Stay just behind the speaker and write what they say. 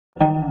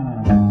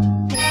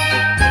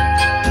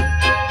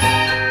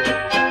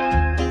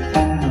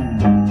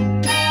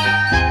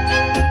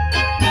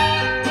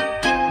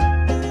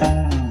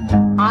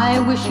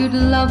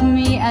would love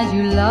me as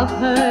you love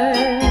her,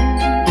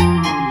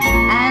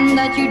 and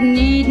that you'd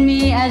need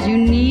me as you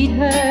need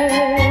her.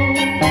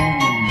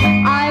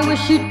 I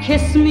wish you'd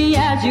kiss me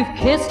as you've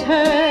kissed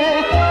her,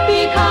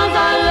 because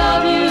I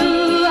love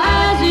you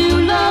as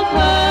you love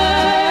her.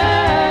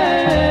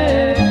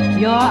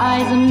 Your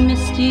eyes are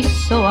misty,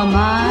 so am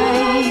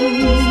I.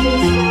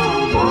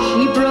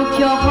 She broke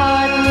your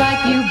heart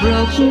like you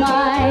broke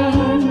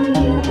mine.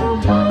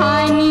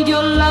 I need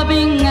your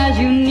loving as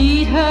you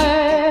need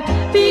her,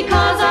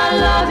 because I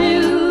love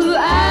you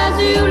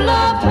as you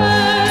love her.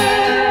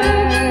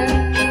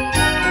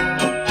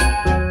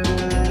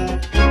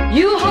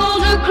 You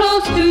hold her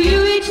close to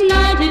you each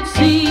night, it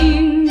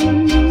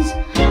seems.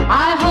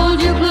 I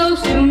hold you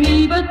close to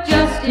me, but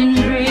just in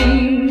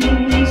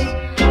dreams.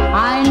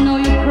 I know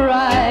you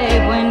cry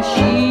when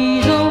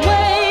she's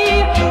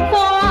away,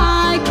 for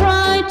I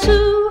cry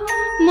too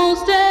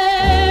most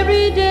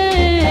every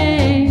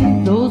day.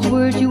 Those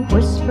words you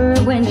whisper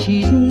when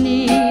she's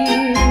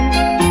near,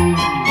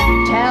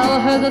 tell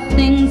her the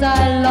things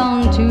I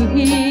long to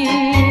hear.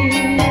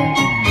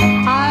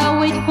 I'll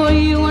wait for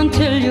you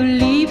until you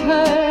leave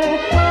her,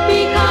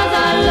 because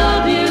I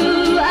love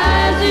you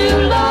as you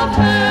love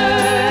her.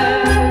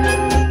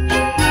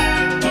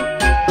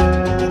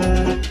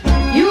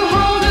 You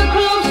hold her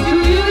close to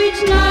you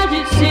each night,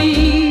 it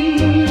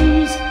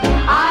seems.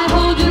 I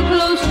hold you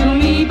close to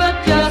me, but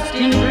just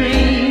in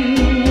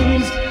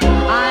dreams.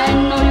 I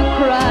know you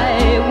cry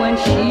when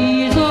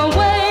she's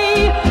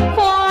away,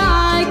 for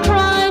I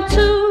cry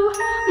too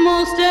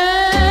most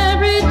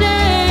every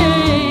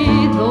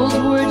day. Those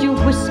words you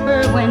whisper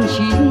when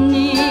she's